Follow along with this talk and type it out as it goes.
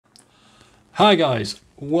Hi guys,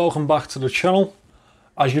 welcome back to the channel.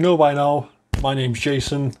 As you know by now, my name's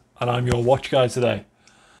Jason and I'm your watch guy today.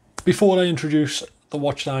 Before I introduce the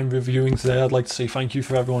watch that I'm reviewing today, I'd like to say thank you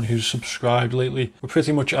for everyone who's subscribed lately. We're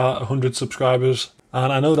pretty much at 100 subscribers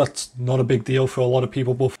and I know that's not a big deal for a lot of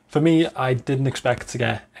people, but for me, I didn't expect to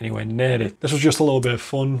get anywhere near it. This was just a little bit of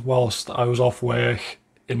fun whilst I was off work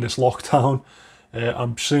in this lockdown.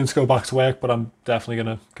 I'm soon to go back to work, but I'm definitely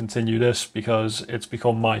going to continue this because it's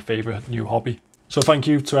become my favourite new hobby. So thank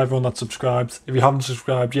you to everyone that subscribed. If you haven't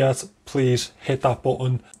subscribed yet, please hit that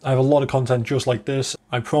button. I have a lot of content just like this.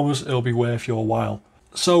 I promise it'll be worth your while.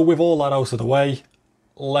 So with all that out of the way,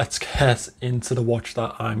 let's get into the watch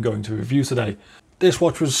that I'm going to review today. This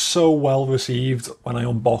watch was so well received when I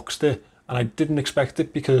unboxed it, and I didn't expect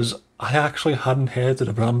it because I actually hadn't heard of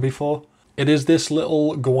the brand before. It is this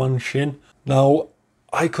little Guanqin. Now,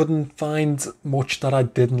 I couldn't find much that I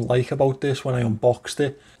didn't like about this when I unboxed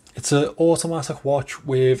it. It's an automatic watch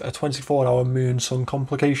with a 24-hour moon-sun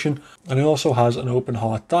complication, and it also has an open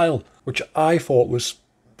heart dial, which I thought was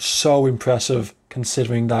so impressive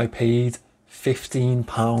considering that I paid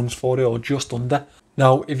 £15 for it, or just under.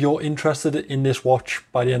 Now, if you're interested in this watch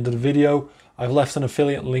by the end of the video, I've left an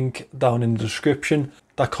affiliate link down in the description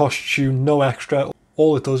that costs you no extra.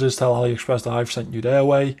 All it does is tell AliExpress that I've sent you their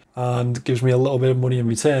way and gives me a little bit of money in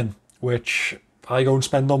return, which I go and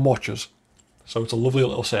spend on watches. So it's a lovely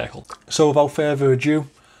little circle. So without further ado,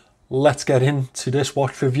 let's get into this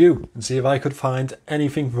watch review and see if I could find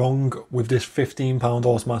anything wrong with this £15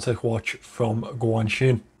 automatic watch from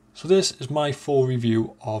Guanqin. So this is my full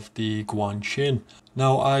review of the Guanqin.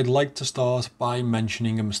 Now I'd like to start by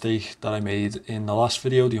mentioning a mistake that I made in the last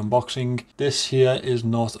video, the unboxing. This here is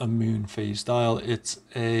not a moon phase dial, it's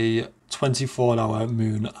a 24-hour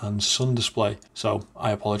moon and sun display. So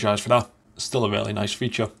I apologise for that. Still a really nice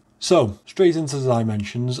feature. So straight into the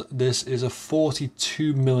dimensions, this is a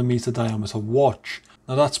 42mm diameter watch.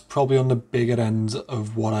 Now that's probably on the bigger end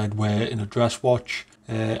of what I'd wear in a dress watch.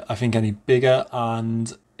 I think any bigger,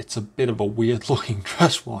 and it's a bit of a weird looking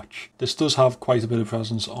dress watch. This does have quite a bit of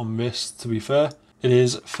presence on wrist, to be fair. It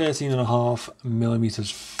is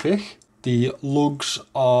 13.5mm thick. The lugs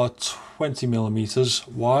are 20mm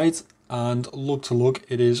wide, and lug to lug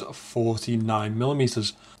it is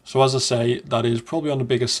 49mm. So as I say, that is probably on the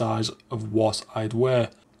bigger size of what I'd wear.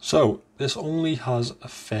 So this only has a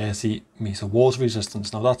 30-meter water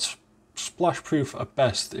resistance. Now that's splash proof at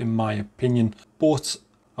best in my opinion, but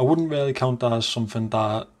I wouldn't really count that as something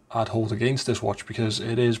that I'd hold against this watch because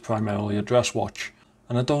it is primarily a dress watch.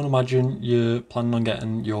 And I don't imagine you're planning on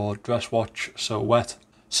getting your dress watch so wet.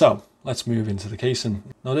 So let's move into the casing.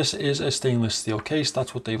 Now this is a stainless steel case,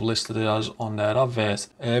 that's what they've listed it as on their advert.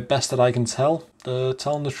 Best that I can tell, they're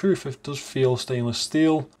telling the truth, it does feel stainless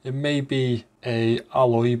steel. It may be a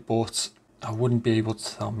alloy, but I wouldn't be able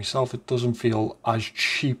to tell myself. It doesn't feel as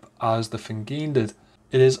cheap as the FNGEEN did.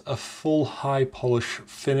 It is a full high polish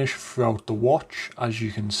finish throughout the watch, as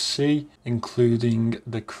you can see, including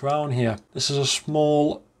the crown here. This is a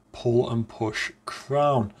small pull and push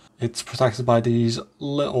crown. It's protected by these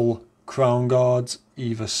little crown guards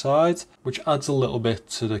either side, which adds a little bit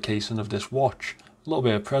to the casing of this watch, a little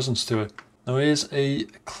bit of presence to it. Now here's a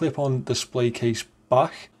clip-on display case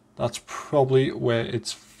back. That's probably where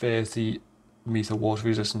its 30-meter water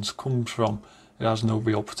resistance comes from. It has no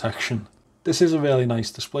real protection. This is a really nice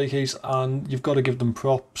display case, and you've got to give them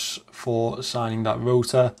props for assigning that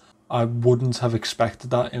rotor. I wouldn't have expected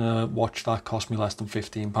that in a watch that cost me less than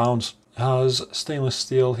 £15. It has stainless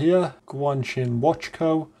steel here, Guanqin Watch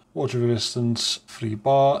Co, water resistance 3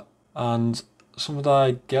 bar, and something that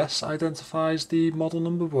I guess identifies the model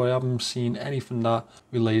number, but I haven't seen anything that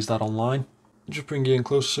relays that online. I'll just bring you in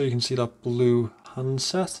closer so you can see that blue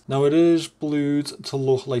handset. Now it is blued to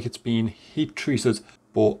look like it's been heat treated,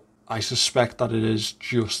 but I suspect that it is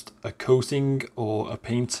just a coating or a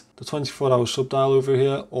paint. The 24-hour subdial over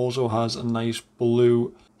here also has a nice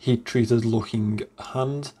blue heat treated looking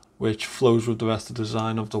hand, which flows with the rest of the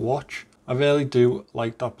design of the watch. I really do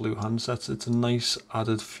like that blue handset. It's a nice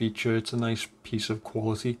added feature. It's a nice piece of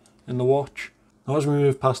quality in the watch. Now as we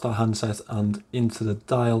move past our handset and into the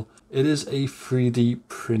dial, it is a 3D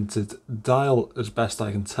printed dial as best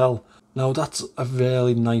I can tell. Now that's a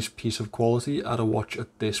really nice piece of quality at a watch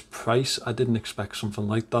at this price. I didn't expect something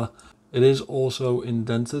like that. It is also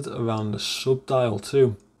indented around the subdial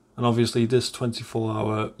too. And obviously this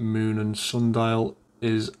 24-hour moon and sun dial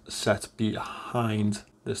is set behind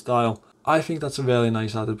this dial. I think that's a really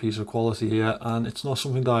nice added piece of quality here, and it's not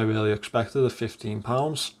something that I really expected at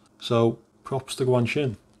 £15. So props to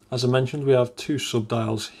Guanqin. As I mentioned, we have two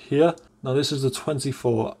subdials here. Now this is the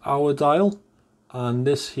 24-hour dial, and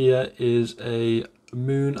this here is a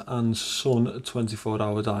moon and sun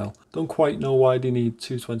 24-hour dial. Don't quite know why they need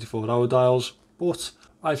two 24-hour dials, but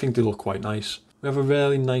I think they look quite nice. We have a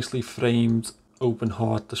really nicely framed open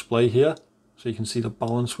heart display here, so you can see the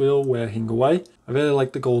balance wheel working away. I really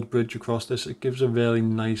like the gold bridge across this. It gives a really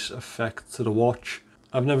nice effect to the watch.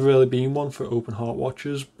 I've never really been one for open heart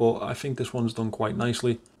watches, but I think this one's done quite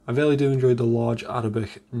nicely. I really do enjoy the large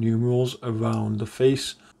Arabic numerals around the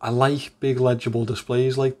face. I like big legible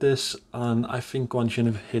displays like this, and I think Guanqin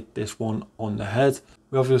have hit this one on the head.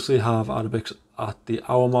 We obviously have Arabics at the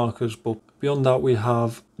hour markers, but beyond that we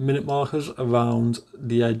have minute markers around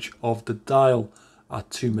the edge of the dial at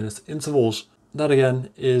 2-minute intervals. That again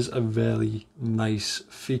is a very nice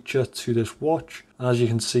feature to this watch, and as you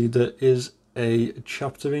can see there is a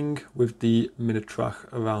chapter ring with the minute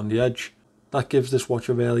track around the edge. That gives this watch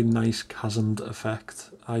a really nice chasmed effect,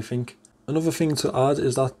 I think. Another thing to add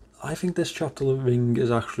is that I think this chapter ring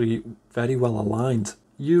is actually very well aligned.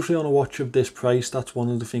 Usually on a watch of this price, that's one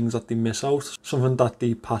of the things that they miss out, something that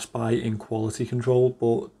they pass by in quality control,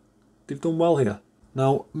 but they've done well here.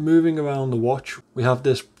 Now, moving around the watch, we have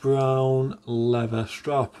this brown leather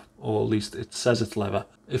strap, or at least it says it's leather.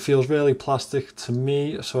 It feels really plastic to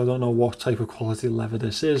me, so I don't know what type of quality leather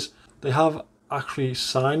this is. They have actually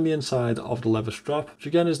signed the inside of the leather strap, which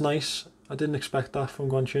again is nice. I didn't expect that from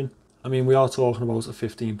Guanqin. I mean, we are talking about a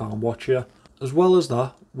 £15 watch here. As well as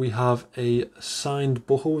that, we have a signed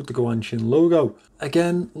buckle with the Guanqin logo.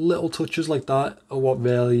 Again, little touches like that are what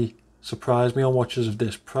really surprised me on watches of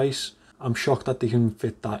this price. I'm shocked that they can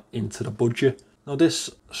fit that into the budget. Now this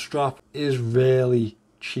strap is really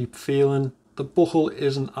cheap feeling. The buckle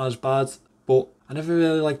isn't as bad, but I never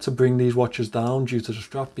really like to bring these watches down due to the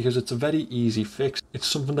strap because it's a very easy fix. It's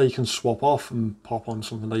something that you can swap off and pop on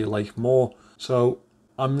something that you like more. So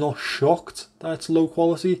I'm not shocked that it's low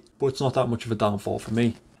quality, but it's not that much of a downfall for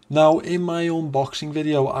me. Now, in my unboxing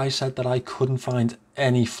video, I said that I couldn't find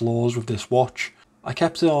any flaws with this watch. I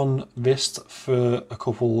kept it on wrist for a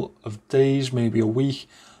couple of days, maybe a week,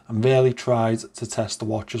 and really tried to test the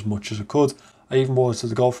watch as much as I could. I even wore it to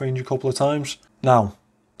the golf range a couple of times. Now,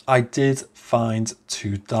 I did find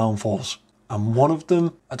two downfalls, and one of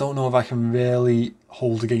them, I don't know if I can really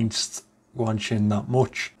hold against Guanqin that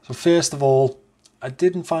much. So first of all, I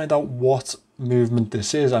didn't find out what movement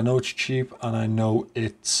this is. I know it's cheap and I know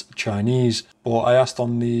it's Chinese, but I asked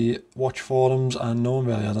on the watch forums and no one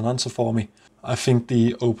really had an answer for me. I think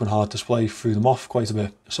the open heart display threw them off quite a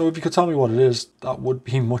bit. So if you could tell me what it is, that would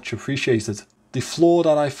be much appreciated. The flaw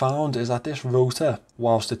that I found is that this rotor,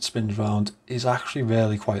 whilst it spins round, is actually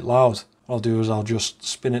really quite loud. What I'll do is I'll just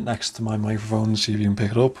spin it next to my microphone and see if you can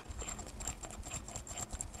pick it up.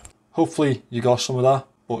 Hopefully you got some of that,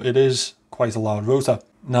 but it is quite a loud rotor.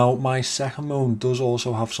 Now my second moan does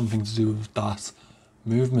also have something to do with that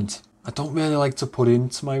movement. I don't really like to put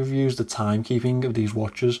into my reviews the timekeeping of these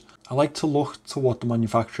watches. I like to look to what the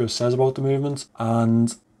manufacturer says about the movement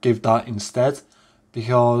and give that instead,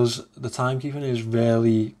 because the timekeeping is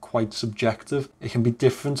really quite subjective. It can be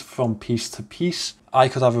different from piece to piece. I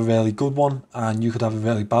could have a really good one and you could have a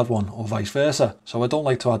really bad one, or vice versa. So I don't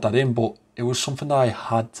like to add that in, but it was something that I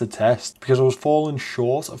had to test because I was falling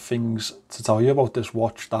short of things to tell you about this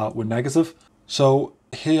watch that were negative. So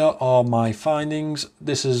here are my findings.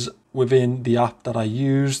 This is within the app that I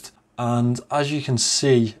used, and as you can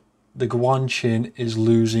see, the Guanqin is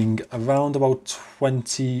losing around about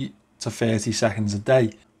 20 to 30 seconds a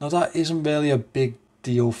day. Now that isn't really a big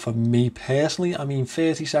deal for me personally. I mean,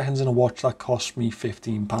 30 seconds in a watch that cost me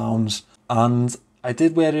 £15, and I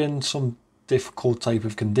did wear it in some difficult type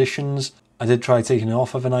of conditions. I did try taking it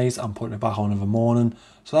off overnight and putting it back on in the morning,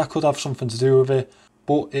 so that could have something to do with it,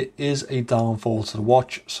 but it is a downfall to the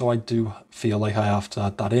watch, so I do feel like I have to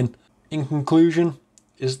add that in. In conclusion,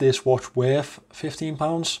 is this watch worth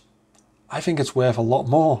 £15? I think it's worth a lot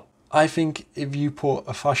more. I think if you put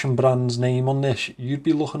a fashion brand's name on this, you'd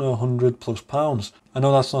be looking at £100+. I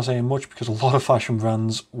know that's not saying much because a lot of fashion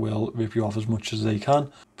brands will rip you off as much as they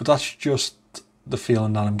can, but that's just the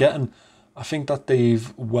feeling that I'm getting. I think that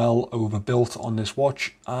they've well overbuilt on this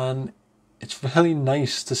watch, and it's really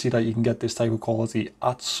nice to see that you can get this type of quality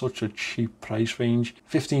at such a cheap price range.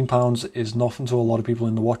 £15 is nothing to a lot of people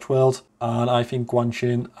in the watch world, and I think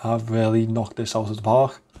Guanqin have really knocked this out of the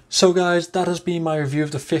park. So guys, that has been my review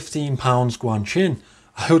of the £15 Guanqin.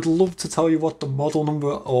 I would love to tell you what the model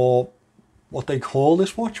number or what they call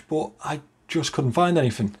this watch, but I just couldn't find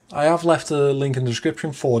anything. I have left a link in the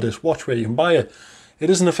description for this watch where you can buy it. It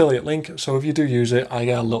is an affiliate link, so if you do use it, I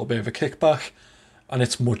get a little bit of a kickback, and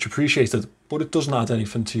it's much appreciated, but it doesn't add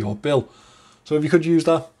anything to your bill. So if you could use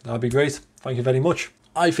that, that'd be great. Thank you very much.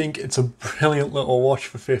 I think it's a brilliant little watch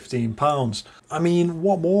for £15. I mean,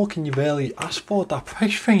 what more can you really ask for at that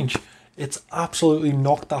price range? It's absolutely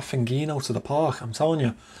knocked that FNGEEN out of the park, I'm telling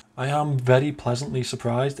you. I am very pleasantly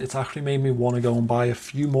surprised. It's actually made me want to go and buy a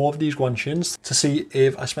few more of these Guanqins to see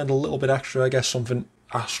if I spend a little bit extra, I guess something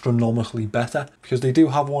astronomically better, because they do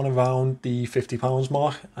have one around the £50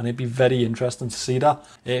 mark, and it'd be very interesting to see that.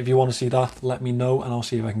 If you want to see that, let me know and I'll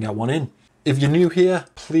see if I can get one in. If you're new here,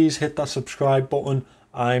 please hit that subscribe button.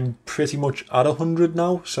 I'm pretty much at 100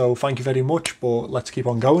 now, so thank you very much, but let's keep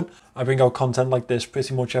on going. I bring out content like this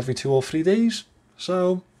pretty much every 2 or 3 days,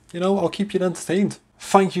 so, you know, I'll keep you entertained.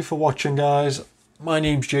 Thank you for watching, guys. My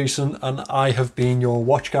name's Jason, and I have been your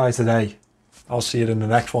watch guy today. I'll see you in the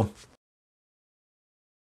next one.